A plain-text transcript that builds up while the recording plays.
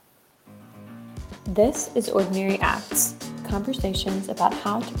This is Ordinary Acts, conversations about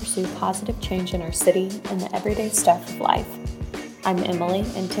how to pursue positive change in our city and the everyday stuff of life. I'm Emily,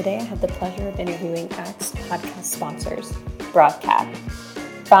 and today I have the pleasure of interviewing Acts podcast sponsors, Broadcat.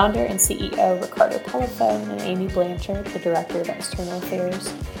 Founder and CEO Ricardo Pelifone and Amy Blanchard, the Director of External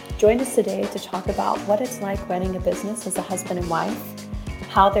Affairs, joined us today to talk about what it's like running a business as a husband and wife,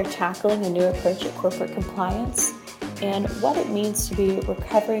 how they're tackling a new approach at corporate compliance, and what it means to be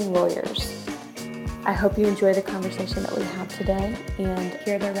recovering lawyers. I hope you enjoy the conversation that we have today and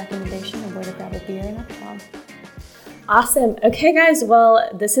hear their recommendation of where to grab a beer and a plum. Awesome. Okay, guys. Well,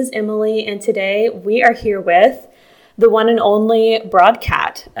 this is Emily, and today we are here with the one and only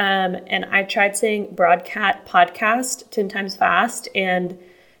Broadcat. And I tried saying Broadcat podcast 10 times fast and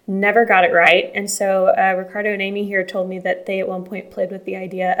never got it right. And so Ricardo and Amy here told me that they at one point played with the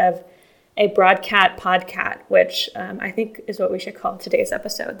idea of a Broadcat podcat, which I think is what we should call today's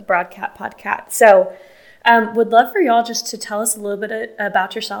episode, the Broadcat podcat. So would love for y'all just to tell us a little bit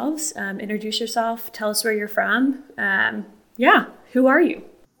about yourselves, introduce yourself, tell us where you're from. Who are you?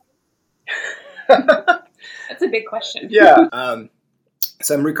 That's a big question. Yeah.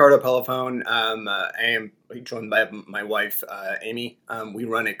 So I'm Ricardo Pelifone. I am joined by my wife, Amy. We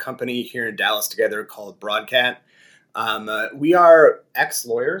run a company here in Dallas together called Broadcat. We are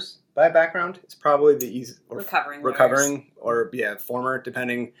ex-lawyers by background. It's probably the easy former,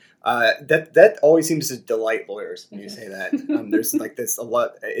 depending. That always seems to delight lawyers when you say that. There's like this a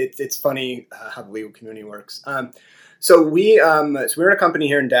lot. It's funny how the legal community works. So we're a company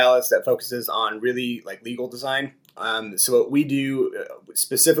here in Dallas that focuses on really like legal design. So what we do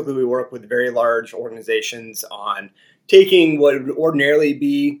specifically, we work with very large organizations on taking what would ordinarily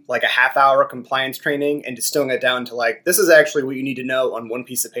be like a half-hour compliance training and distilling it down to like, this is actually what you need to know on one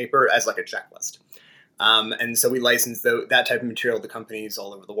piece of paper as like a checklist. And so we license that type of material to companies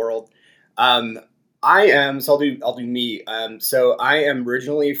all over the world. I'll do me. So I am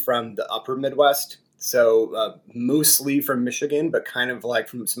originally from the upper Midwest. So mostly from Michigan, but kind of like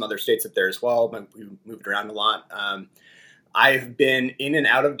from some other states up there as well. We moved around a lot. I've been in and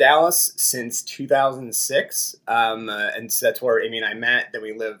out of Dallas since 2006. And so that's where Amy and I met. Then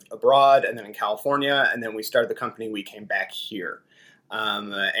we lived abroad and then in California. And then we started the company. We came back here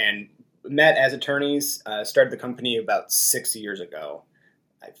and met as attorneys, started the company about 6 years ago.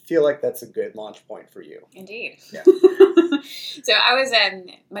 I feel like that's a good launch point for you. Indeed. Yeah. So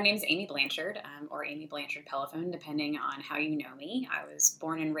my name's Amy Blanchard, or Amy Blanchard Pelifone, depending on how you know me. I was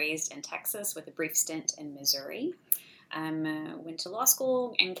born and raised in Texas with a brief stint in Missouri. Went to law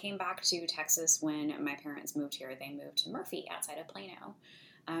school and came back to Texas when my parents moved here. They moved to Murphy outside of Plano.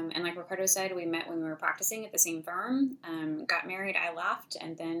 And like Ricardo said, we met when we were practicing at the same firm, got married, I left,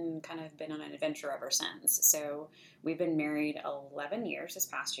 and then kind of been on an adventure ever since. So we've been married 11 years this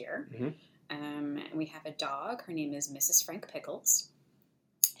past year. Mm-hmm. We have a dog. Her name is Mrs. Frank Pickles.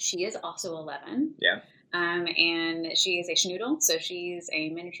 She is also 11. Yeah. And she is a schnoodle, so she's a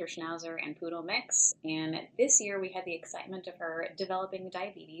miniature schnauzer and poodle mix. And this year we had the excitement of her developing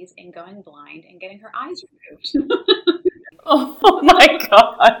diabetes and going blind and getting her eyes removed. Oh my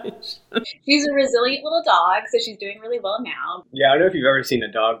gosh. She's a resilient little dog, so she's doing really well now. Yeah, I don't know if you've ever seen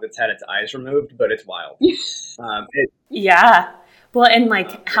a dog that's had its eyes removed, but it's wild. Yeah. Well, and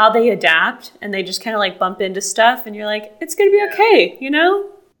like how they adapt and they just kind of like bump into stuff and you're like, it's going to be okay, you know?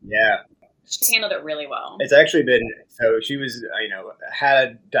 Yeah. She's handled it really well. It's actually been, so she was,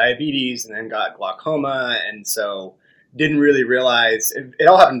 had diabetes and then got glaucoma. And so didn't really realize, it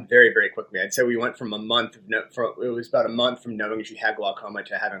all happened very, very quickly. I'd say we went from it was about a month from knowing she had glaucoma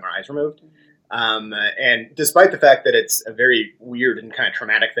to having her eyes removed. And despite the fact that it's a very weird and kind of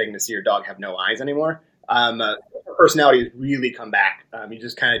traumatic thing to see your dog have no eyes anymore, her personality has really come back. You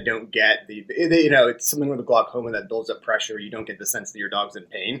just kind of don't get it's something with the glaucoma that builds up pressure. You don't get the sense that your dog's in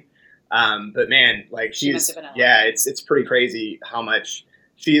pain. But man, like it's pretty crazy how much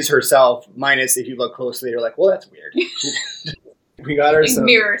she is herself, minus if you look closely, you're like, well, that's weird. We got her some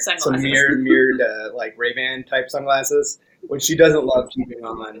mirrored like Ray-Ban type sunglasses, which she doesn't love keeping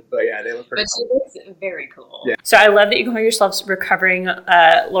on, but yeah, they look pretty cool. But she looks very cool. Yeah. So I love that you call yourselves recovering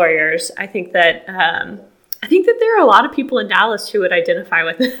lawyers. I think that there are a lot of people in Dallas who would identify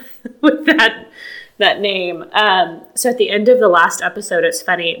with with that name. So at the end of the last episode, it's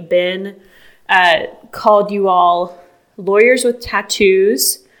funny, Ben called you all lawyers with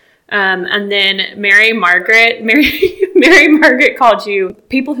tattoos. And then Mary Margaret called you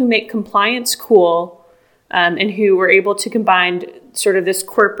people who make compliance cool, and who were able to combine sort of this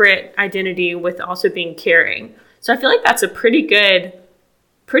corporate identity with also being caring. So I feel like that's a pretty good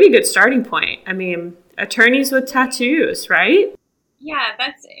starting point. I mean, attorneys with tattoos, right? Yeah,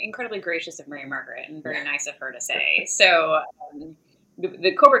 that's incredibly gracious of Mary Margaret and very nice of her to say. So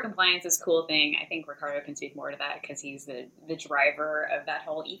the corporate compliance is a cool thing. I think Ricardo can speak more to that because he's the driver of that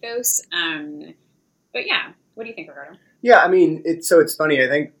whole ethos. But yeah, what do you think, Ricardo? Yeah, I mean, it's funny.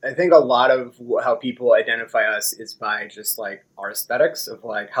 I think a lot of how people identify us is by just like our aesthetics of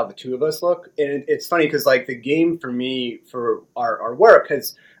like how the two of us look, and it's funny because like the game for me for our work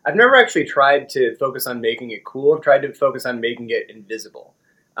has I've never actually tried to focus on making it cool. I've tried to focus on making it invisible,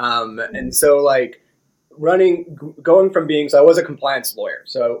 and so like going from being so I was a compliance lawyer,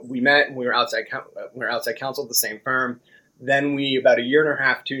 so we met and we were outside counsel at the same firm. Then we, about a year and a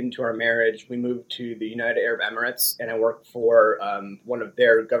half into our marriage, we moved to the United Arab Emirates, and I worked for one of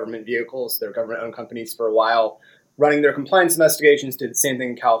their government vehicles, their government-owned companies for a while, running their compliance investigations, did the same thing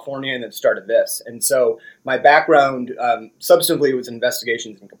in California, and then started this. And so my background substantively was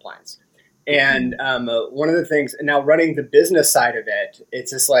investigations and compliance. And one of the things, now running the business side of it, it's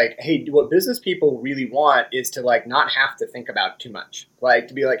just like, hey, what business people really want is to like not have to think about too much. Like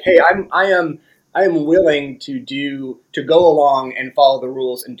to be like, hey, I am willing to go along and follow the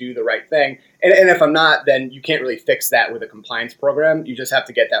rules and do the right thing. And if I'm not, then you can't really fix that with a compliance program. You just have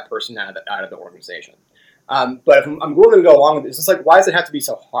to get that person out of the organization. But if I'm willing to go along with it, it's just like, why does it have to be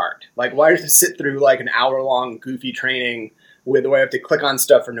so hard? Like, why does it sit through like an hour-long goofy training where I have to click on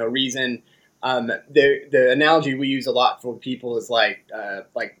stuff for no reason? The analogy we use a lot for people is like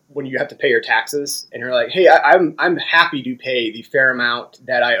when you have to pay your taxes and you're like, hey, I'm happy to pay the fair amount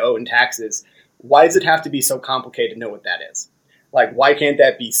that I owe in taxes. Why does it have to be so complicated to know what that is? Like, why can't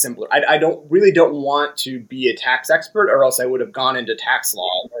that be simpler? I don't want to be a tax expert, or else I would have gone into tax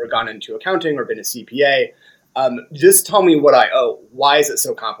law or gone into accounting or been a CPA. Just tell me what I owe. Why is it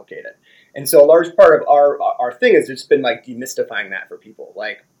so complicated? And so a large part of our thing has just been like demystifying that for people.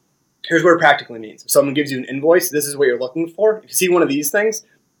 Like, here's what it practically means. If someone gives you an invoice, this is what you're looking for. If you see one of these things,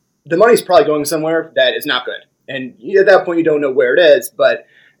 the money's probably going somewhere that is not good. And at that point, you don't know where it is, but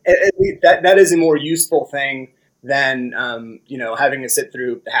that is a more useful thing than having to sit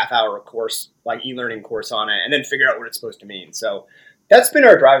through the half-hour course, like e-learning course on it, and then figure out what it's supposed to mean. So that's been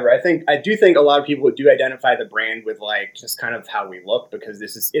our driver. I do think a lot of people do identify the brand with like just kind of how we look, because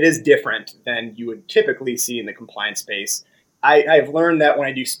it is different than you would typically see in the compliance space. I've learned that when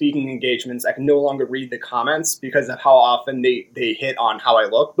I do speaking engagements, I can no longer read the comments because of how often they hit on how I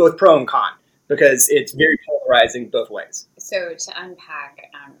look, both pro and con, because it's very polarizing both ways. So to unpack,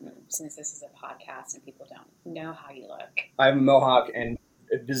 since this is a podcast and people don't know how you look. I have a mohawk and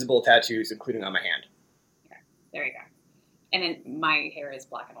visible tattoos, including on my hand. Okay, there you go. And then my hair is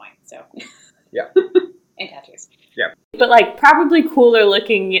black and white, so. Yeah. And tattoos. Yeah. But like probably cooler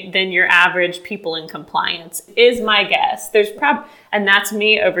looking than your average people in compliance is my guess. And that's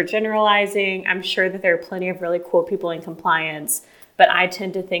me overgeneralizing. I'm sure that there are plenty of really cool people in compliance, but I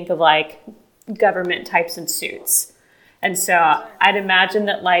tend to think of like government types in suits. And so I'd imagine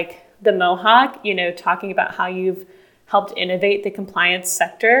that like the mohawk, talking about how you've helped innovate the compliance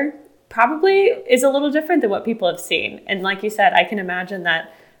sector probably is a little different than what people have seen. And like you said, I can imagine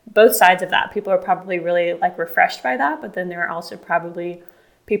that both sides of that, people are probably really like refreshed by that, but then there are also probably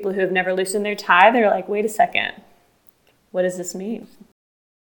people who have never loosened their tie. They're like, wait a second, what does this mean?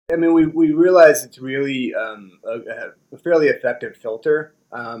 I mean, we realize it's really a fairly effective filter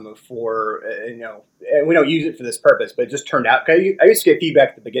for, and we don't use it for this purpose, but it just turned out, I used to get feedback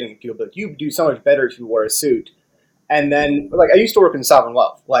at the beginning, people like, you do so much better if you wore a suit. And then, like, I used to work in sovereign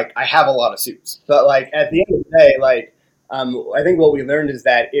wealth. Like, I have a lot of suits. But, like, at the end of the day, like, I think what we learned is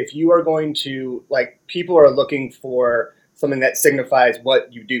that if you are going to, like, people are looking for something that signifies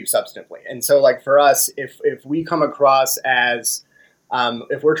what you do substantively. And so, like, for us, if we come across as,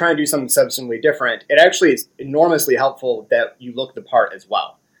 if we're trying to do something substantively different, it actually is enormously helpful that you look the part as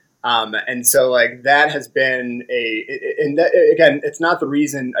well. And so, like, that has been and that, again, it's not the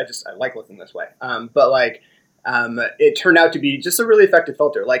reason, I like looking this way. But, like, it turned out to be just a really effective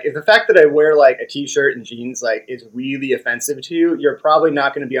filter. Like, if the fact that I wear like a t-shirt and jeans like is really offensive to you, you're probably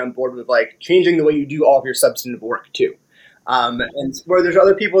not going to be on board with like changing the way you do all of your substantive work too. And where there's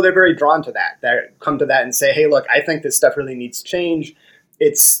other people, they're very drawn to that come to that and say, hey, look, I think this stuff really needs to change.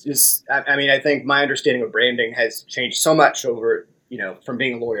 It's just, I think my understanding of branding has changed so much over, from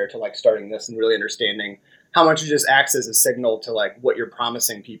being a lawyer to like starting this and really understanding how much it just acts as a signal to like what you're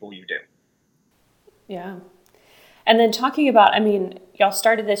promising people you do. Yeah. And then talking about, y'all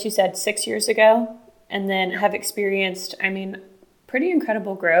started this, you said 6 years ago, and then have experienced, pretty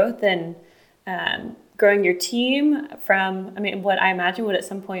incredible growth and growing your team from, what I imagine what at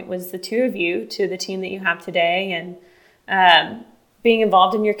some point was the two of you to the team that you have today, and being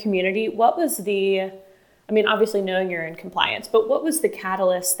involved in your community. What was I mean, obviously knowing you're in compliance, but what was the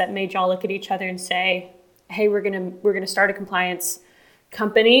catalyst that made y'all look at each other and say, hey, we're gonna start a compliance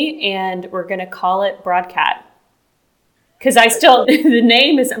company and we're gonna call it Broadcat? Because I still, the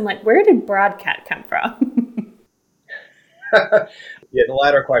name is, I'm like, where did Broadcat come from? Yeah, the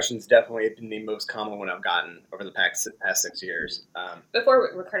latter question's definitely been the most common one I've gotten over the past 6 years. Before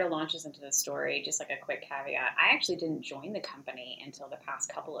Ricardo launches into the story, just like a quick caveat, I actually didn't join the company until the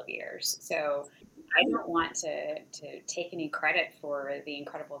past couple of years. So I don't want to take any credit for the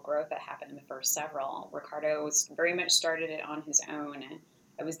incredible growth that happened in the first several. Ricardo very much started it on his own.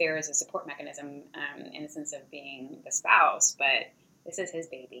 I was there as a support mechanism in the sense of being the spouse, but this is his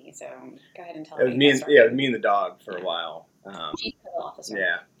baby. So go ahead and tell it was me. me and me and the dog for a while. Chief Legal Officer.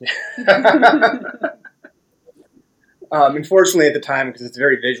 Yeah. Unfortunately, at the time, because it's a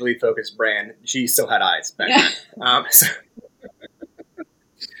very visually focused brand, she still had eyes back then.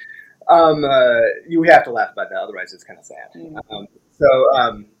 You have to laugh about that, otherwise it's kind of sad.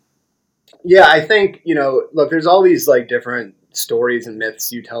 Yeah, I think, look, there's all these like different stories and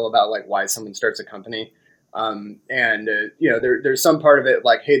myths you tell about like why someone starts a company. There's some part of it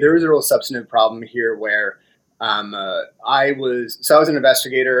like, hey, there is a real substantive problem here where I was an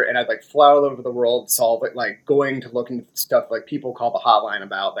investigator and I'd like fly all over the world, solve it, like going to look into stuff like people call the hotline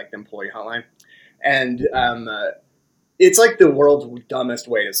about, like the employee hotline. And it's like the world's dumbest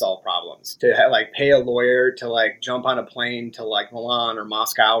way to solve problems, to like pay a lawyer to like jump on a plane to like Milan or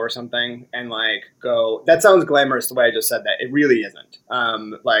Moscow or something and like go. That sounds glamorous the way I just said that. It really isn't.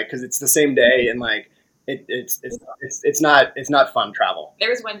 Because it's the same day and like it's not fun travel. There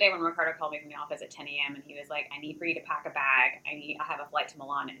was one day when Ricardo called me from the office at 10 a.m. and he was like, "I need for you to pack a bag. I have a flight to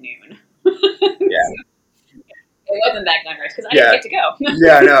Milan at noon." Yeah. It wasn't that glamorous because I didn't get to go.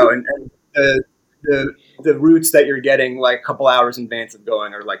 Yeah, no, and the routes that you're getting like a couple hours in advance of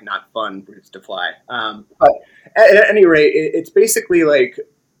going are like not fun routes to fly. But at any rate, it's basically like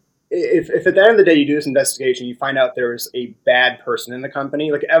if at the end of the day you do this investigation, you find out there's a bad person in the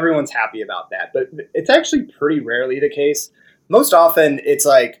company, like everyone's happy about that. But it's actually pretty rarely the case. Most often it's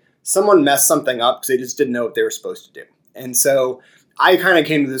like someone messed something up because they just didn't know what they were supposed to do. And so I kind of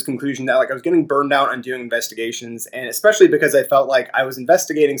came to this conclusion that like I was getting burned out on doing investigations, and especially because I felt like I was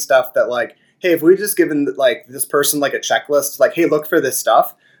investigating stuff that like, hey, if we just given like this person like a checklist, like, hey, look for this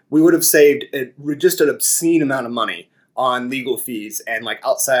stuff, we would have saved just an obscene amount of money on legal fees and like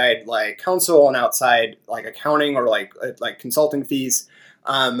outside like counsel and outside like accounting or like consulting fees.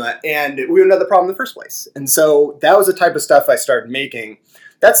 And we wouldn't have the problem in the first place. And so that was the type of stuff I started making.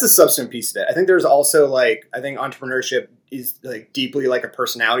 That's the substantive piece of it. I think there's also like, I think entrepreneurship is like deeply like a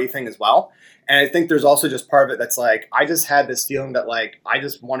personality thing as well. And I think there's also just part of it that's like, I just had this feeling that like, I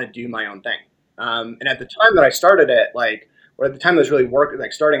just want to do my own thing. And at the time that I started it, like, or at the time that was really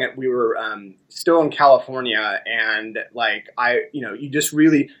starting it, we were still in California, and like you just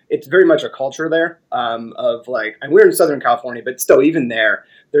really, it's very much a culture there of like, and we're in Southern California, but still even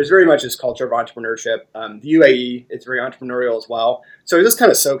there's very much this culture of entrepreneurship. The UAE, it's very entrepreneurial as well. So I was just kind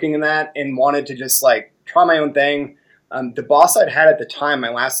of soaking in that and wanted to just like try my own thing. The boss I'd had at the time,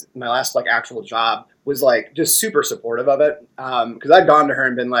 my last like actual job, was like just super supportive of it. Because I'd gone to her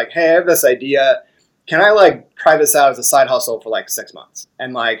and been like, hey, I have this idea. Can I like try this out as a side hustle for like 6 months?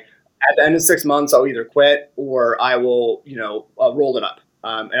 And like at the end of 6 months, I'll either quit or I will, roll it up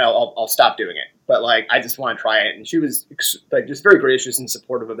and I'll stop doing it. But like, I just want to try it. And she was like just very gracious and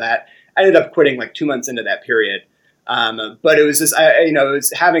supportive of that. I ended up quitting like 2 months into that period. But it was just, it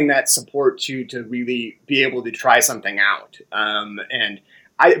was having that support to really be able to try something out.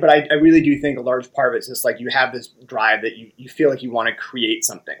 But I really do think a large part of it is just like you have this drive that you feel like you want to create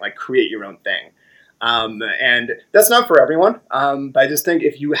something, like create your own thing. And that's not for everyone. But I just think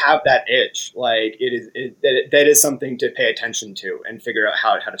if you have that itch, like that is something to pay attention to and figure out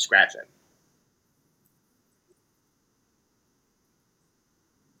how to scratch it.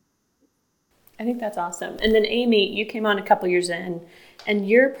 I think that's awesome. And then Amy, you came on a couple years in, and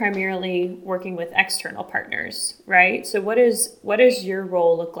you're primarily working with external partners, right? So what does your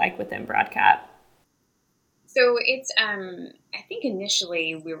role look like within Broadcat? So it's I think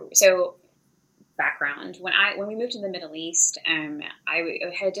initially background. When we moved to the Middle East, I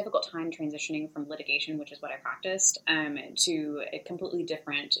had a difficult time transitioning from litigation, which is what I practiced, to a completely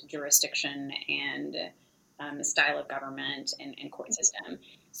different jurisdiction and style of government and court system.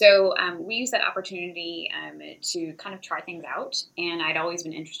 So we used that opportunity to kind of try things out. And I'd always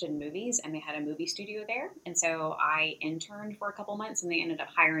been interested in movies, and they had a movie studio there. And so I interned for a couple months, and they ended up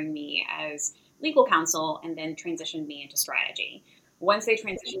hiring me as legal counsel and then transitioned me into strategy. once they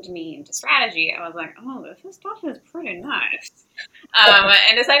transitioned me into strategy, I was like, oh, this stuff is pretty nice.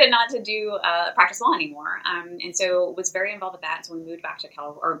 And decided not to do practice law anymore. And so was very involved with that. So when we moved back to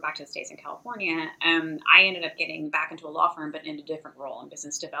back to the States in California, I ended up getting back into a law firm, but in a different role in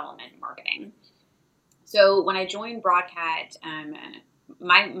business development and marketing. So when I joined Broadcat,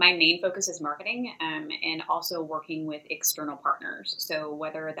 my main focus is marketing and also working with external partners. So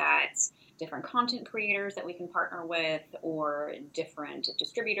whether that's different content creators that we can partner with or different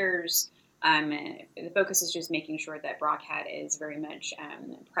distributors, the focus is just making sure that Broadcat is very much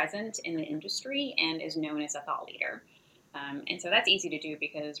present in the industry and is known as a thought leader. And so that's easy to do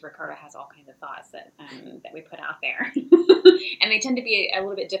because Ricardo has all kinds of thoughts that we put out there. And they tend to be a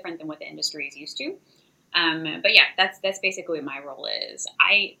little bit different than what the industry is used to. But yeah, that's basically what my role is.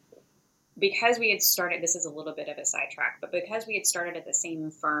 Because we had started, this is a little bit of a sidetrack, but because we had started at the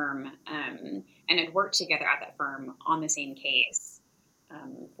same firm and had worked together at that firm on the same case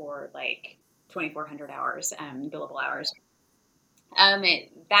for like 2,400 hours, billable hours,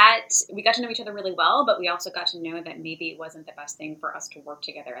 that we got to know each other really well, but we also got to know that maybe it wasn't the best thing for us to work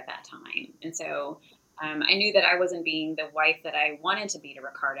together at that time. And so I knew that I wasn't being the wife that I wanted to be to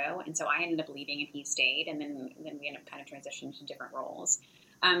Ricardo, and so I ended up leaving and he stayed, and then we ended up kind of transitioning to different roles.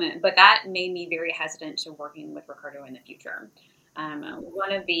 But that made me very hesitant to working with Ricardo in the future.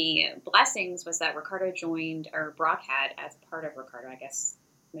 One of the blessings was that Ricardo joined, or Broadcat as part of Ricardo, I guess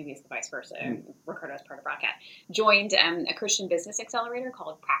maybe it's the vice versa, Ricardo as part of Broadcat, joined a Christian business accelerator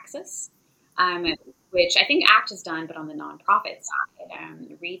called Praxis, which I think ACT has done, but on the nonprofit side.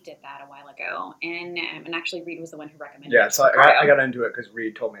 Reed did that a while ago, and actually Reed was the one who recommended it. Yeah, so I got into it because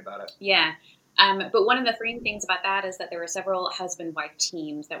Reed told me about it. Yeah. But one of the freeing things about that is that there were several husband-wife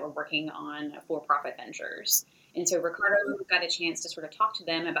teams that were working on for-profit ventures. And so Ricardo got a chance to sort of talk to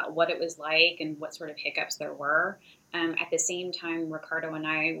them about what it was like and what sort of hiccups there were. At the same time, Ricardo and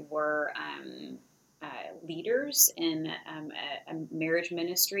I were leaders in a marriage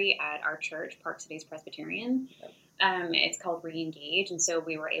ministry at our church, Park Cities Presbyterian. It's called Re-Engage. And so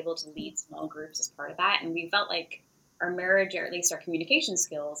we were able to lead small groups as part of that. And we felt like our marriage, or at least our communication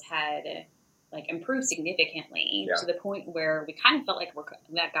skills, had improved significantly to the point where we kind of felt like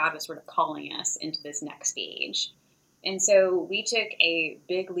that God was sort of calling us into this next stage. And so we took a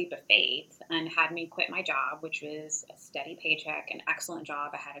big leap of faith and had me quit my job, which was a steady paycheck, an excellent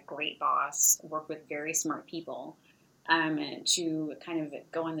job. I had a great boss, worked with very smart people, to kind of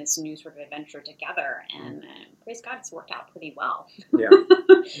go on this new sort of adventure together. And praise God, it's worked out pretty well. Yeah.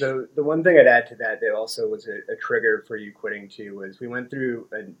 The one thing I'd add to that also was a trigger for you quitting too, was we went through,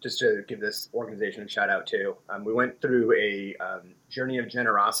 and just to give this organization a shout out too, we went through a journey of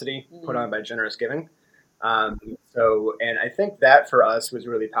generosity put on by Generous Giving. And I think that for us was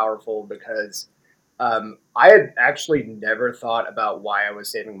really powerful because I had actually never thought about why I was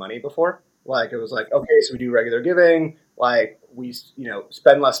saving money before. Like, it was like, okay, so we do regular giving, like we,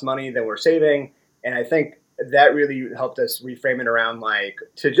 spend less money than we're saving. And I think that really helped us reframe it around,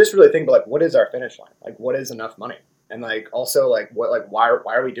 to just really think about, what is our finish line? Like, what is enough money? And also why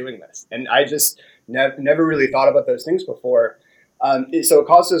are we doing this? And I just never really thought about those things before. So it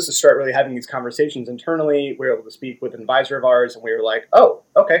caused us to start really having these conversations internally. We were able to speak with an advisor of ours, and we were like, oh,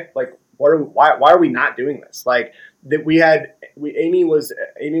 okay, why are we not doing this? Amy was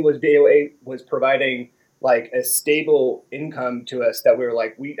providing a stable income to us that we were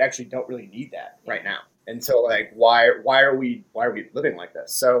like, we actually don't really need that right now. And so why are we living like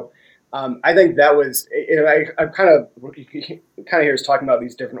this? So I think that was, I kind of hear us talking about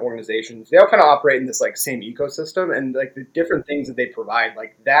these different organizations. They all kind of operate in this same ecosystem, and the different things that they provide,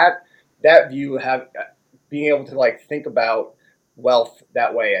 that view of being able to think about wealth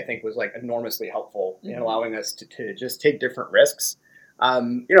that way, I think was enormously helpful in allowing us to just take different risks. I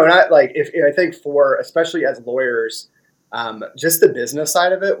think for, especially as lawyers, just the business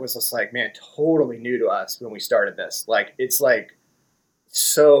side of it was just totally new to us when we started this. It's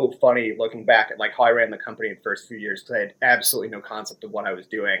so funny looking back at how I ran the company in the first few years, because I had absolutely no concept of what I was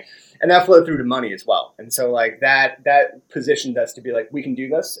doing, and that flowed through to money as well. And so that positioned us to be we can do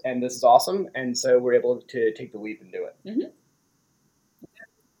this, and this is awesome. And so we're able to take the leap and do it. Mm-hmm.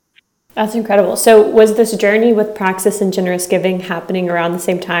 That's incredible. So was this journey with Praxis and Generous Giving happening around the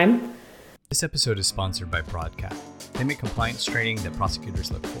same time? This episode is sponsored by Broadcat. They make compliance training that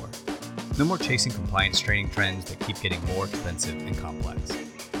prosecutors look for. No more chasing compliance training trends that keep getting more expensive and complex.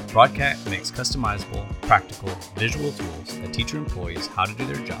 Broadcat makes customizable, practical, visual tools that teach your employees how to do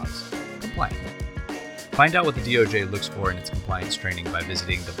their jobs compliantly. Find out what the DOJ looks for in its compliance training by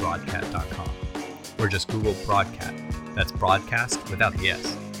visiting thebroadcat.com, or just Google Broadcat. That's broadcast without the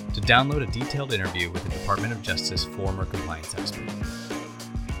S. to download a detailed interview with a Department of Justice former compliance expert.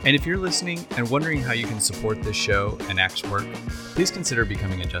 And if you're listening and wondering how you can support this show and ACT's work, please consider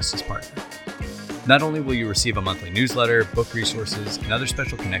becoming a Justice Partner. Not only will you receive a monthly newsletter, book resources, and other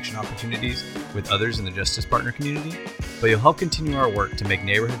special connection opportunities with others in the Justice Partner community, but you'll help continue our work to make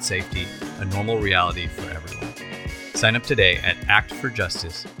neighborhood safety a normal reality for everyone. Sign up today at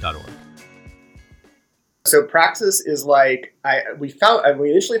actforjustice.org. So Praxis is like, we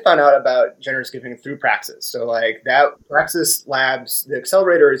initially found out about generous giving through Praxis. So like that Praxis Labs, the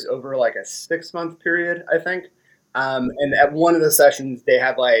accelerator is over like a 6-month period, I think. And at one of the sessions, they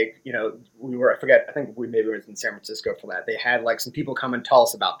had like, I think we maybe was in San Francisco for that. They had like some people come and tell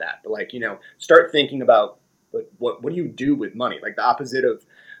us about that. But like, start thinking about what do you do with money? Like the opposite of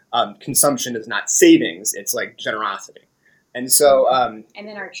consumption is not savings. It's like generosity. And so, and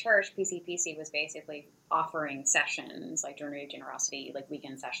then our church, PCPC, was basically offering sessions like Journey of Generosity, like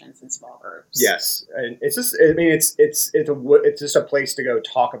weekend sessions in small groups. Yes, and it's just, it's just a place to go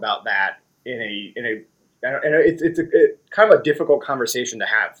talk about that it's kind of a difficult conversation to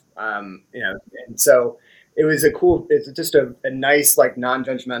have, and so it was it's just a nice, like,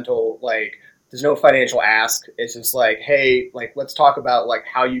 non-judgmental, like, there's no financial ask. It's just like, hey, like, let's talk about like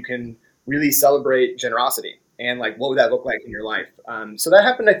how you can really celebrate generosity and like what would that look like in your life. So that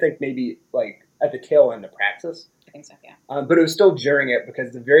happened, I think, maybe like at the tail end of Praxis. I think so, yeah. But it was still during it,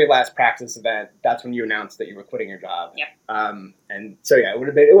 because the very last Praxis event, that's when you announced that you were quitting your job. Yep. And so yeah, it would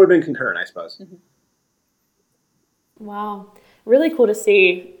have been concurrent, I suppose. Mm-hmm. Wow. Really cool to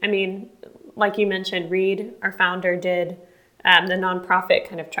see. I mean, like you mentioned, Reed, our founder, did the nonprofit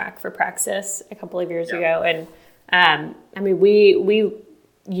kind of track for Praxis a couple of years ago. And I mean, we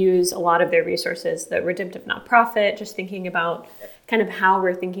use a lot of their resources, the Redemptive Nonprofit, just thinking about kind of how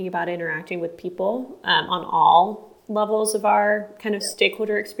we're thinking about interacting with people on all levels of our kind of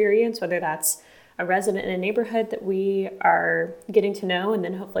stakeholder experience, whether that's a resident in a neighborhood that we are getting to know and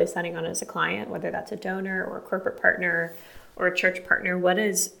then hopefully signing on as a client, whether that's a donor or a corporate partner or a church partner. What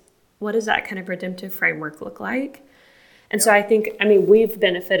does that kind of redemptive framework look like? And so I think, we've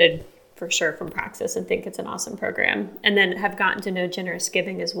benefited for sure from Praxis and think it's an awesome program, and then have gotten to know generous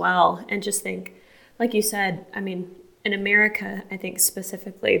giving as well. And just think, like you said, in America, I think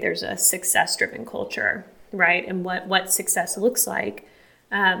specifically there's a success-driven culture, right? And what success looks like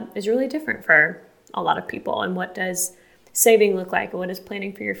is really different for a lot of people. And what does saving look like? And what does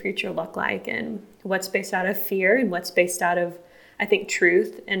planning for your future look like? And what's based out of fear and what's based out of, I think,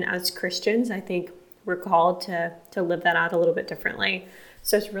 truth. And as Christians, I think we're called to live that out a little bit differently.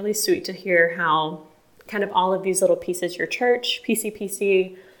 So it's really sweet to hear how kind of all of these little pieces, your church,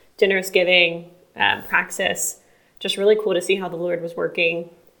 PCPC, generous giving, Praxis, just really cool to see how the Lord was working,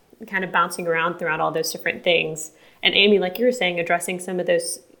 kind of bouncing around throughout all those different things. And Amy, like you were saying, addressing some of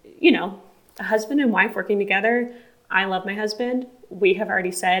those, a husband and wife working together. I love my husband. We have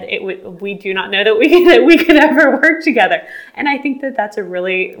already said we do not know that we could ever work together. And I think that that's a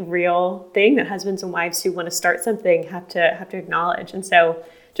really real thing that husbands and wives who want to start something have to acknowledge. And so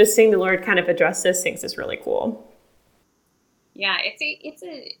just seeing the Lord kind of address those things is really cool. Yeah, it's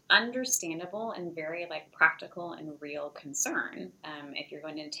a understandable and very like practical and real concern. If you're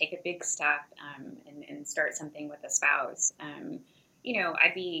going to take a big step and start something with a spouse, I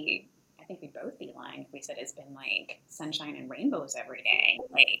think we'd both be lying if we said it's been like sunshine and rainbows every day.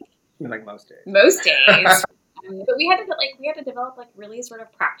 Like most days. Most days. But we had to develop like really sort of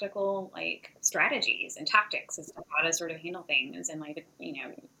practical like strategies and tactics as to how to sort of handle things, and like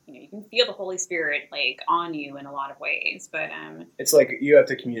you can feel the Holy Spirit like on you in a lot of ways, but it's like you have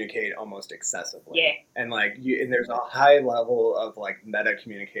to communicate almost excessively. Yeah. And and there's a high level of like meta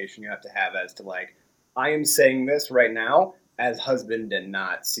communication you have to have as to like, I am saying this right now as husband and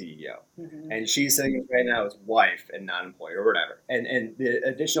not CEO. Mm-hmm. And she's saying this right now as wife and not employee or whatever. And the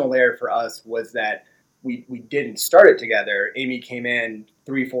additional layer for us was that we didn't start it together. Amy came in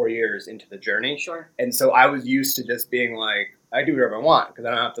 3-4 years into the journey. Sure. And so I was used to just being like, I do whatever I want because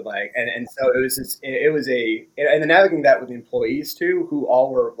I don't have to like, and so and then navigating that with the employees too, who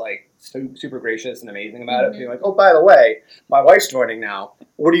all were like super gracious and amazing about it, being like, oh, by the way, my wife's joining now.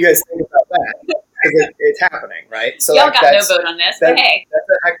 What do you guys think about that? Because it's happening, right? So y'all got no vote on this, but hey. That's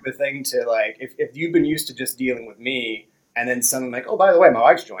a heck of a thing to like, if you've been used to just dealing with me, and then someone like, oh, by the way, my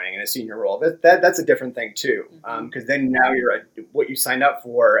wife's joining in a senior role. That's a different thing too, because then now what you signed up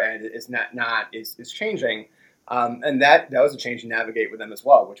for and is is changing, and that was a change to navigate with them as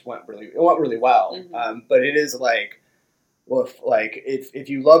well, which went really well. Mm-hmm. But it is like, well, if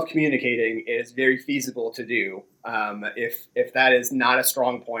you love communicating, it is very feasible to do. If that is not a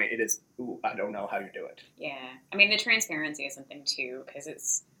strong point, it is. I don't know how you do it. Yeah, I mean the transparency is something too, because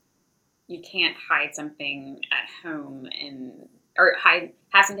it's you can't hide something at home or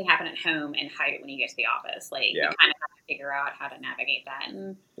have something happen at home and hide it when you get to the office. Like you kind of have to figure out how to navigate that.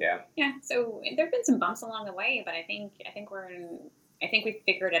 And so there've been some bumps along the way, but I think we've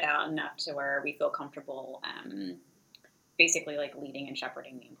figured it out enough to where we feel comfortable, basically like leading and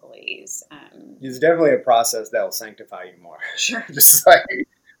shepherding the employees. It's definitely a process that will sanctify you more. Sure. Just like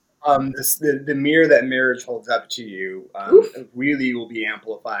the mirror that marriage holds up to you really will be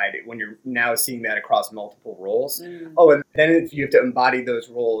amplified when you're now seeing that across multiple roles. Oh, and then if you have to embody those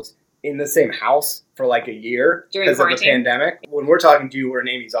roles in the same house for like a year because of the pandemic. When we're talking to you, we're in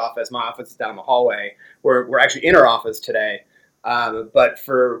Amy's office. My office is down the hallway. We're actually in our office today. But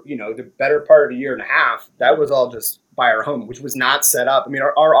for, the better part of a year and a half, that was all just by our home, which was not set up. I mean,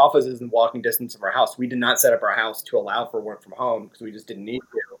 our office is in walking distance of our house. We did not set up our house to allow for work from home because we just didn't need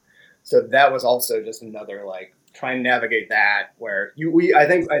to. So that was also just another, like, trying to navigate that where I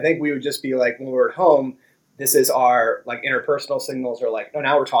think we would just be like, when we're at home, this is our like interpersonal signals are like, oh,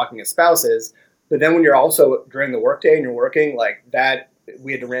 now we're talking as spouses. But then when you're also during the workday and you're working like that,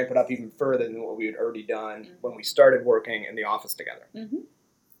 we had to ramp it up even further than what we had already done when we started working in the office together. Mm-hmm.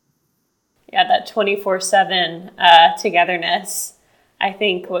 Yeah, that 24/7 togetherness, I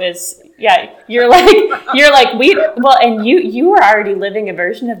think was, you're like and you were already living a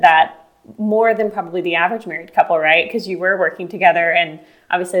version of that more than probably the average married couple, right? Because you were working together and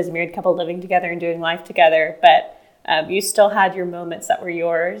obviously as a married couple living together and doing life together, but you still had your moments that were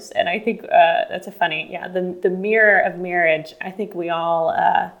yours. And I think that's a funny, the mirror of marriage, I think we all,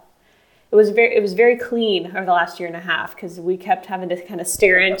 it was very clean over the last year and a half because we kept having to kind of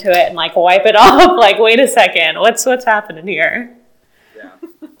stare into it and like wipe it off. Like, wait a second, what's happening here?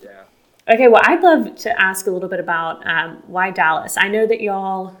 Yeah. Okay, well, I'd love to ask a little bit about why Dallas. I know that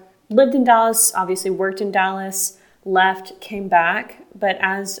y'all lived in Dallas, obviously worked in Dallas, left, came back. But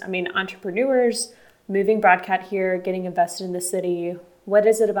as, entrepreneurs, moving Broadcat here, getting invested in the city, what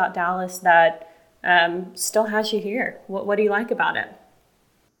is it about Dallas that still has you here? What do you like about it?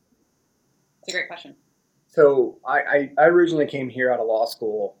 It's a great question. So I originally came here out of law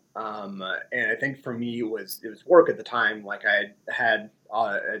school, and I think for me it was work at the time. Like I had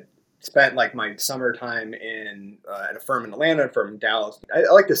spent like my summertime in at a firm in Atlanta, a firm in Dallas. I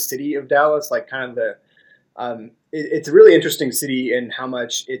like the city of Dallas, like kind of the. It's a really interesting city in how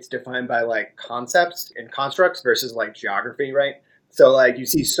much it's defined by like concepts and constructs versus like geography, right? So like you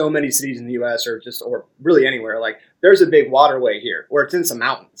see so many cities in the U.S. or really anywhere, like there's a big waterway here or it's in some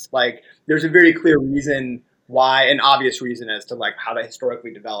mountains. Like there's a very clear reason why, an obvious reason as to like how that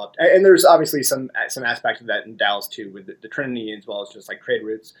historically developed. And there's obviously some aspect of that in Dallas too with the Trinity as well as just like trade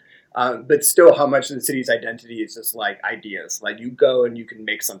routes. But still how much of the city's identity is just like ideas. Like you go and you can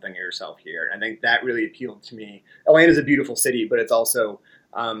make something of yourself here. And I think that really appealed to me. Atlanta's a beautiful city, but it's also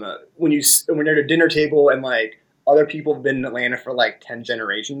when you're at a dinner table and like other people have been in Atlanta for like 10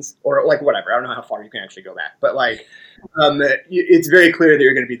 generations or like whatever. I don't know how far you can actually go back, but like it's very clear that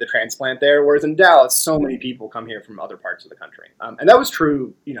you're going to be the transplant there. Whereas in Dallas, so many people come here from other parts of the country. And that was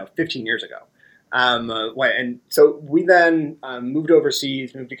true, 15 years ago. And so we then moved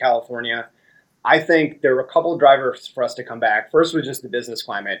overseas, moved to California. I think there were a couple of drivers for us to come back. First was just the business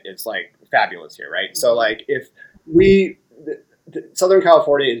climate. It's like fabulous here, right? So like Southern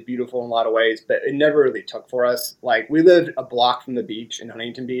California is beautiful in a lot of ways, but it never really took for us. Like we lived a block from the beach in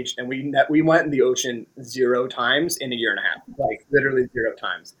Huntington Beach, and we went in the ocean 0 times in a year and a half, like literally 0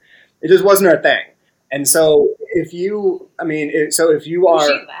 times. It just wasn't our thing. And so if you are, She laughed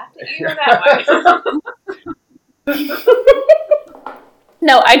at you that way.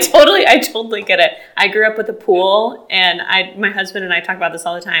 No, I totally get it. I grew up with a pool, and my husband and I talk about this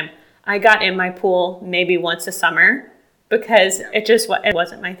all the time. I got in my pool maybe once a summer because it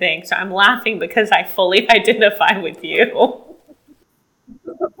wasn't my thing. So I'm laughing because I fully identify with you.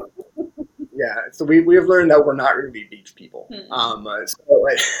 Yeah, so we have learned that we're not really beach people.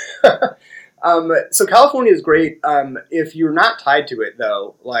 So California is great if you're not tied to it,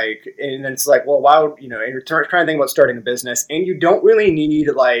 though. Like, and then it's like, well, why would and you're trying to think about starting a business, and you don't really need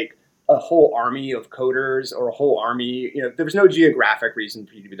like a whole army of coders or a whole army. There's no geographic reason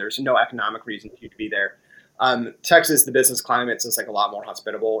for you to be there. There's no economic reason for you to be there. Texas, the business climate is just like a lot more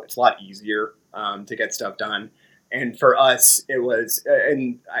hospitable. It's a lot easier to get stuff done. And for us, it was,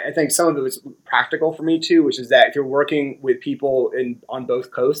 and I think some of it was practical for me too, which is that if you're working with people on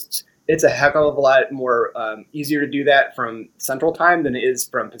both coasts, it's a heck of a lot more easier to do that from Central Time than it is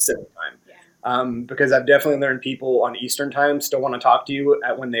from Pacific Time. Yeah. Because I've definitely learned people on Eastern Time still want to talk to you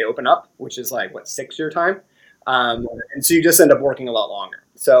when they open up, which is like, 6 your time? And so you just end up working a lot longer.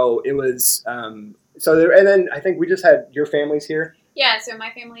 So it was, and then I think we just had your families here. Yeah, so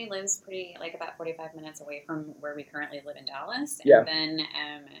my family lives pretty, like, about 45 minutes away from where we currently live in Dallas. And Yeah. then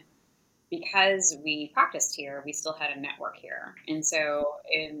because we practiced here, we still had a network here. And so,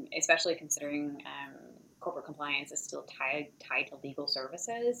 especially considering corporate compliance is still tied to legal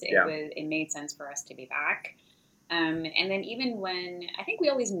services, it made sense for us to be back. And then even when, I think we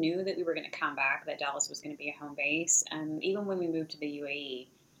always knew that we were going to come back, that Dallas was going to be a home base. Even when we moved to the UAE,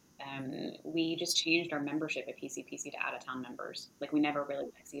 we just changed our membership at PCPC to out-of-town members. Like, we never really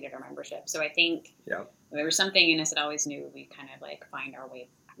exceeded our membership. So I think there was something in us that always knew we'd kind of like find our way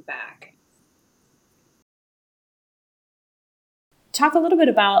back. Talk a little bit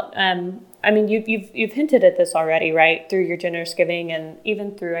about, you've hinted at this already, right? Through your generous giving and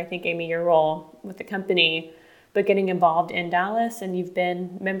even through, I think, Amy, your role with the company, but getting involved in Dallas, and you've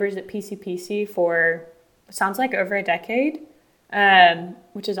been members at PCPC for, sounds like, over a decade,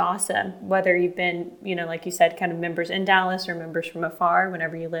 which is awesome. Whether you've been, like you said, kind of members in Dallas or members from afar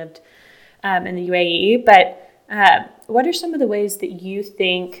whenever you lived in the UAE. But what are some of the ways that you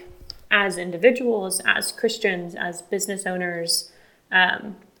think, as individuals, as Christians, as business owners,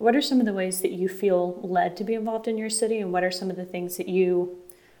 what are some of the ways that you feel led to be involved in your city, and what are some of the things that you,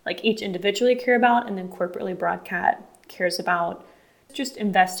 like, each individually care about, and then corporately Broadcat cares about just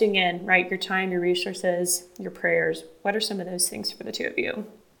investing in, right? Your time, your resources, your prayers. What are some of those things for the two of you?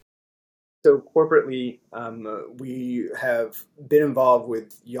 So corporately, we have been involved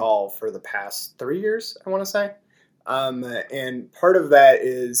with y'all for the past 3 years, I want to say. And part of that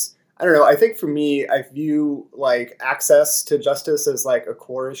is, I don't know, I think for me, I view like access to justice as like a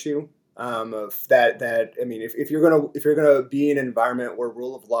core issue. Of that, I mean, if you're gonna be in an environment where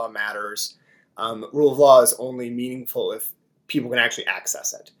rule of law matters, rule of law is only meaningful if people can actually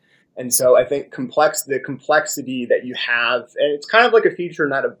access it. And so I think the complexity that you have, and it's kind of like a feature,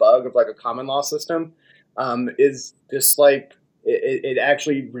 not a bug, of like a common law system, is just like it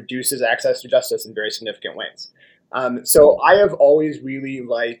actually reduces access to justice in very significant ways. So I have always really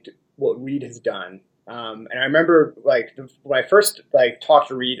liked what Reed has done. And I remember like when I first like talked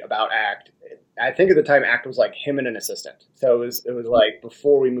to Reed about ACT, I think at the time ACT was like him and an assistant. So it was like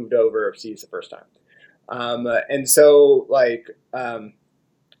before we moved overseas the first time. And so like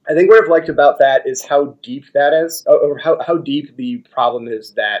I think what I've liked about that is how deep that is, or how deep the problem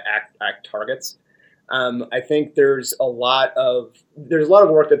is that ACT targets. I think there's a lot of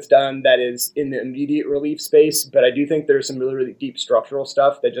work that's done that is in the immediate relief space, but I do think there's some really, really deep structural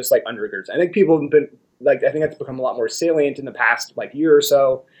stuff that just like undergirds. I think people have been like, I think that's become a lot more salient in the past like year or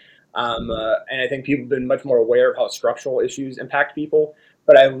so, and I think people have been much more aware of how structural issues impact people.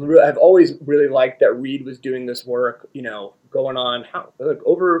 But I've always really liked that Reed was doing this work, going on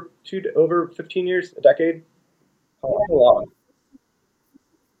over 15 years, a decade, how long?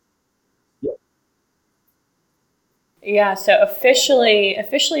 Yeah, so officially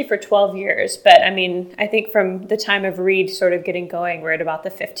for 12 years, but I mean, I think from the time of Reed sort of getting going, we're at about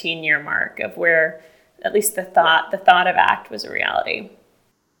the 15-year mark of where at least the thought of ACT was a reality.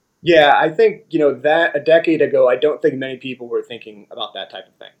 Yeah, I think, that a decade ago, I don't think many people were thinking about that type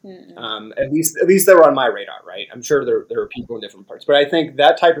of thing. At least they were on my radar, right? I'm sure there are people in different parts, but I think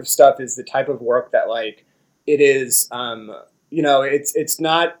that type of stuff is the type of work that like it is, it's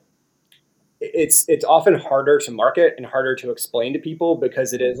not. It's often harder to market and harder to explain to people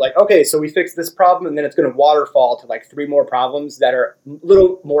because it is like, okay, so we fixed this problem and then it's going to waterfall to like 3 more problems that are a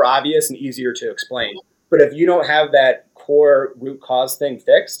little more obvious and easier to explain. But if you don't have that core root cause thing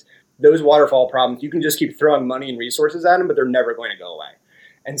fixed, those waterfall problems, you can just keep throwing money and resources at them, but they're never going to go away.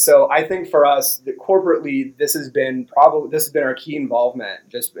 And so I think for us, corporately, this has been our key involvement,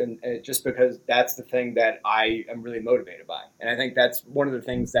 just because that's the thing that I am really motivated by, and I think that's one of the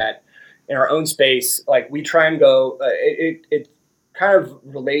things that in our own space, like we try and go. It kind of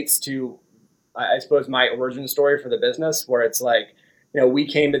relates to, I suppose, my origin story for the business, where it's like, we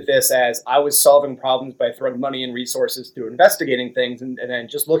came at this as I was solving problems by throwing money and resources through investigating things, and then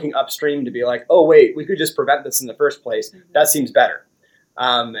just looking upstream to be like, oh wait, we could just prevent this in the first place. That seems better.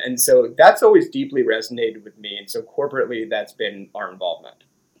 And so that's always deeply resonated with me. And so corporately, that's been our involvement.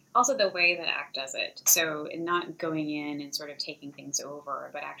 Also the way that ACT does it. So not going in and sort of taking things over,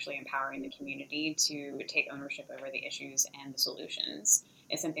 but actually empowering the community to take ownership over the issues and the solutions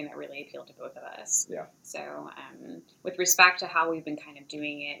is something that really appealed to both of us. Yeah. So with respect to how we've been kind of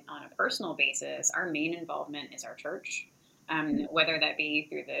doing it on a personal basis, our main involvement is our church. Whether that be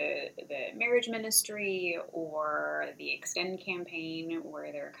through the marriage ministry or the Extend campaign,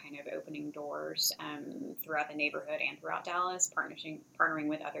 where they're kind of opening doors throughout the neighborhood and throughout Dallas, partnering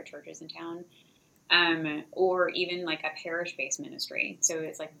with other churches in town, or even like a parish-based ministry. So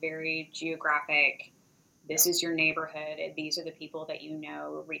it's like very geographic This is your neighborhood. These are the people that you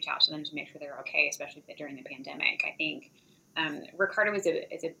know. Reach out to them to make sure they're okay, especially during the pandemic. I think Ricardo is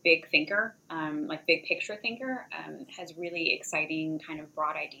a big thinker, like big picture thinker, has really exciting kind of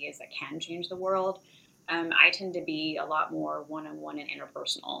broad ideas that can change the world. I tend to be a lot more one-on-one and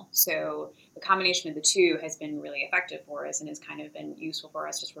interpersonal. So the combination of the two has been really effective for us and has kind of been useful for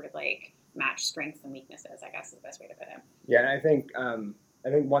us to sort of like match strengths and weaknesses, I guess is the best way to put it. Yeah, and I think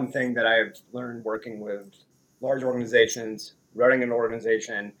one thing that I've learned working with large organizations, running an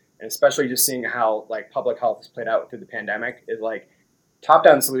organization, and especially just seeing how like public health has played out through the pandemic is like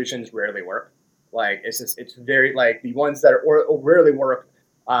top-down solutions rarely work. Like it's very like the ones that rarely work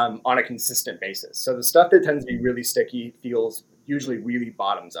on a consistent basis. So the stuff that tends to be really sticky feels usually really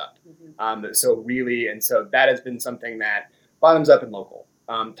bottoms up. Mm-hmm. So that has been something that bottoms up and local.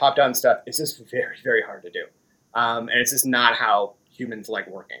 Top-down stuff is just very, very hard to do. And it's just not how humans like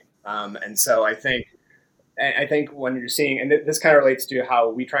working. And so I think when you're seeing, and this kind of relates to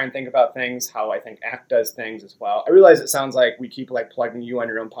how we try and think about things, how I think ACT does things as well. I realize it sounds like we keep like plugging you on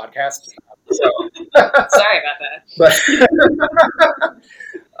your own podcast. So. Sorry about that.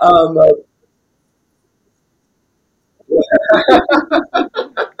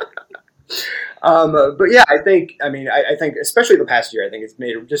 But yeah, I think especially the past year, I think it's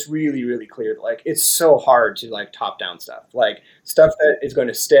made it just really, really clear that like it's so hard to like top down stuff. Like stuff that is going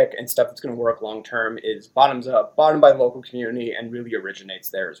to stick and stuff that's going to work long term is bottoms up, bottom by the local community, and really originates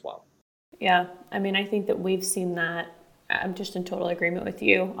there as well. Yeah, I mean, I think that we've seen that. I'm just in total agreement with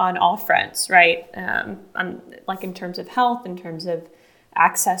you on all fronts, right? Like in terms of health, in terms of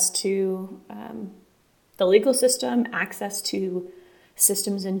access to the legal system, access to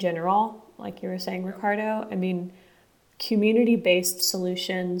systems in general, like you were saying, Ricardo. I mean, community-based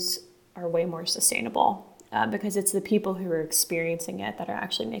solutions are way more sustainable because it's the people who are experiencing it that are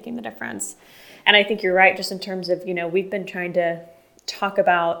actually making the difference. And I think you're right, just in terms of, we've been trying to talk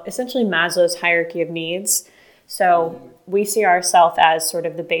about essentially Maslow's hierarchy of needs. So we see ourselves as sort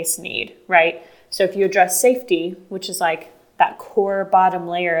of the base need, right? So if you address safety, which is like that core bottom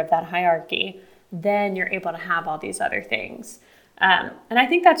layer of that hierarchy, then you're able to have all these other things. And I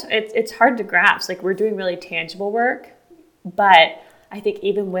think it's hard to grasp. Like we're doing really tangible work, but I think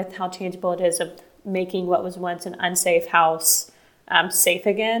even with how tangible it is of making what was once an unsafe house safe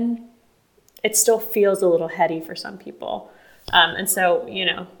again, it still feels a little heady for some people. And so,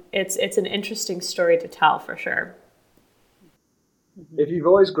 it's an interesting story to tell for sure. If you've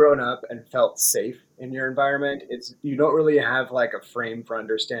always grown up and felt safe in your environment, you don't really have like a frame for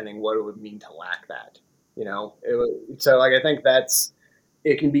understanding what it would mean to lack that. So like I think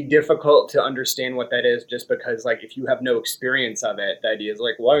it can be difficult to understand what that is just because like if you have no experience of it, the idea is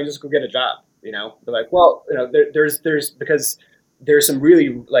like, why don't you just go get a job? They're like, well, there's because there's some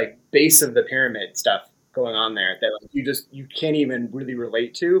really like base of the pyramid stuff going on there that like, you can't even really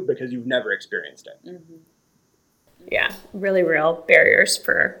relate to because you've never experienced it. Mm-hmm. Yeah, really real barriers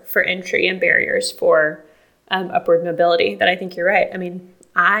for entry and barriers for upward mobility that I think you're right. I mean,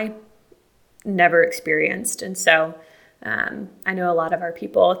 I never experienced. And so I know a lot of our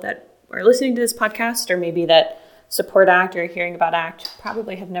people that are listening to this podcast or maybe that support ACT or hearing about ACT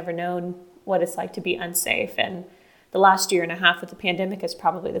probably have never known what it's like to be unsafe. And the last year and a half with the pandemic is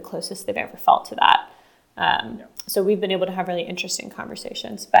probably the closest they've ever felt to that. So we've been able to have really interesting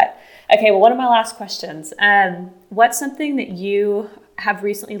conversations. But okay, well, one of my last questions, what's something that you have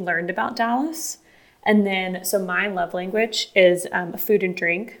recently learned about Dallas? And then, so my love language is food and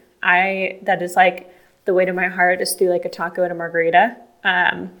drink. That is like the way to my heart is through like a taco and a margarita.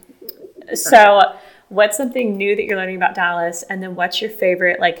 So what's something new that you're learning about Dallas? And then what's your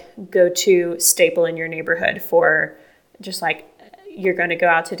favorite like go-to staple in your neighborhood for just like you're going to go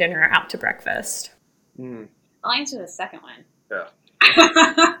out to dinner or out to breakfast? I'll answer the second one. Yeah.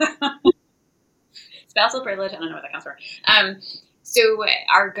 Spousal privilege, I don't know what that counts for. So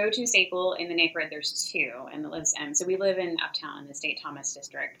our go-to staple in the neighborhood, there's two, and so we live in Uptown in the St. Thomas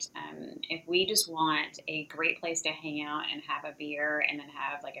district. If we just want a great place to hang out and have a beer and then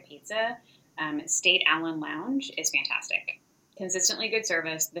have like a pizza, State Allen Lounge is fantastic. Consistently good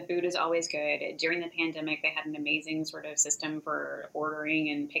service. The food is always good. During the pandemic, they had an amazing sort of system for ordering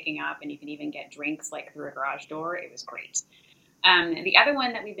and picking up, and you can even get drinks like through a garage door. It was great. The other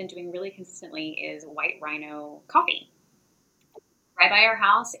one that we've been doing really consistently is White Rhino Coffee. Right by our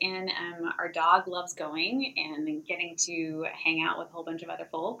house, and our dog loves going and getting to hang out with a whole bunch of other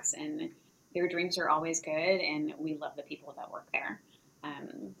folks, and their drinks are always good, and we love the people that work there.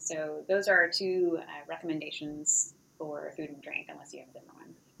 So those are our two recommendations for food and drink, unless you have a different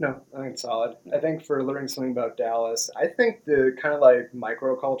one. No, I think it's solid. I think for learning something about Dallas, I think the kind of like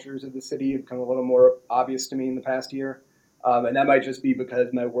microcultures of the city have become a little more obvious to me in the past year. And that might just be because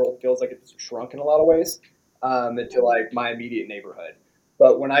my world feels like it's shrunk in a lot of ways into like my immediate neighborhood.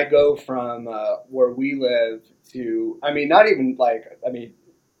 But when I go from where we live to, I mean, not even like, I mean,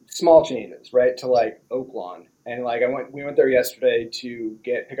 small changes, right, to like Oaklawn. And like we went there yesterday to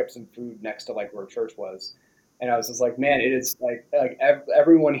pick up some food next to like where church was. And I was just like, man, it is like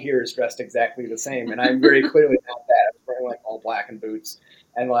everyone here is dressed exactly the same, and I'm very clearly not that. I was wearing like all black and boots,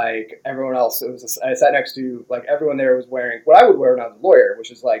 and like everyone else, I sat next to like everyone there was wearing what I would wear when I was a lawyer,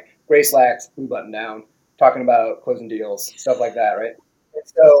 which is like gray slacks, blue button down, talking about closing deals, stuff like that, right? And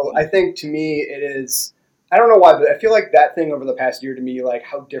so I think to me it is. I don't know why, but I feel like that thing over the past year to me, like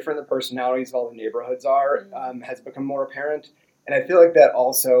how different the personalities of all the neighborhoods are, has become more apparent, and I feel like that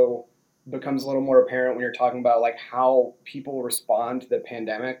also becomes a little more apparent when you're talking about like how people respond to the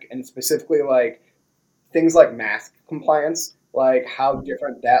pandemic, and specifically like things like mask compliance, like how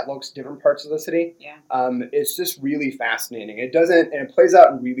different that looks different parts of the city. Yeah. It's just really fascinating. It plays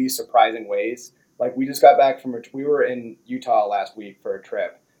out in really surprising ways. Like we just got back we were in Utah last week for a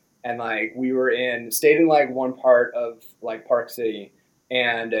trip, and like stayed in like one part of like Park City,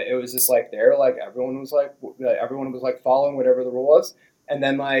 and it was just like there, like everyone was like following whatever the rule was. And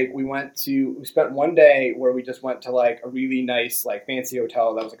then like we spent one day where we just went to like a really nice like fancy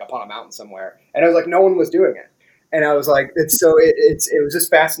hotel that was like up on a mountain somewhere, and I was like no one was doing it, and I was like it was just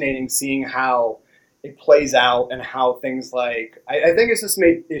fascinating seeing how it plays out and how things like I think it's just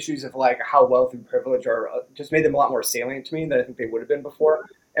made issues of like how wealth and privilege are just made them a lot more salient to me than I think they would have been before,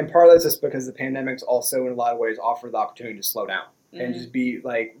 and part of that's just because the pandemic's also in a lot of ways offered the opportunity to slow down and just be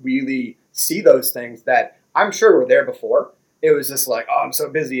like really see those things that I'm sure were there before. It was just like, oh, I'm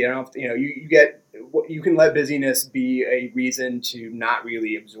so busy. I don't have to, you can let busyness be a reason to not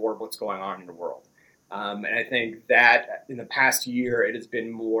really absorb what's going on in the world. And I think that in the past year, it has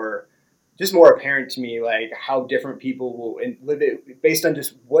been more apparent to me, like how different people will live it based on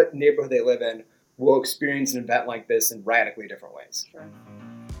just what neighborhood they live in, will experience an event like this in radically different ways. Sure.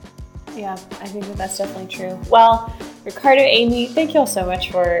 Yeah, I think that's definitely true. Well, Ricardo, Amy, thank you all so much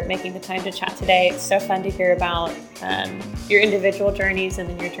for making the time to chat today. It's so fun to hear about your individual journeys and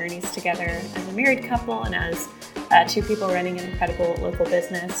then your journeys together as a married couple and as two people running an incredible local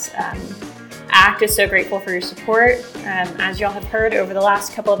business. ACT is so grateful for your support. As y'all have heard over the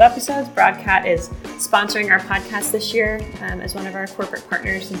last couple of episodes, Broadcat is sponsoring our podcast this year as one of our corporate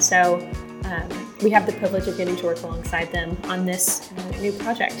partners. And so we have the privilege of getting to work alongside them on this new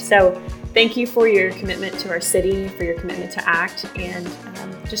project. So thank you for your commitment to our city, for your commitment to ACT, and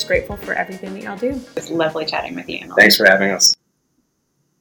just grateful for everything that y'all do. It's lovely chatting with you, Emily. Thanks for having us.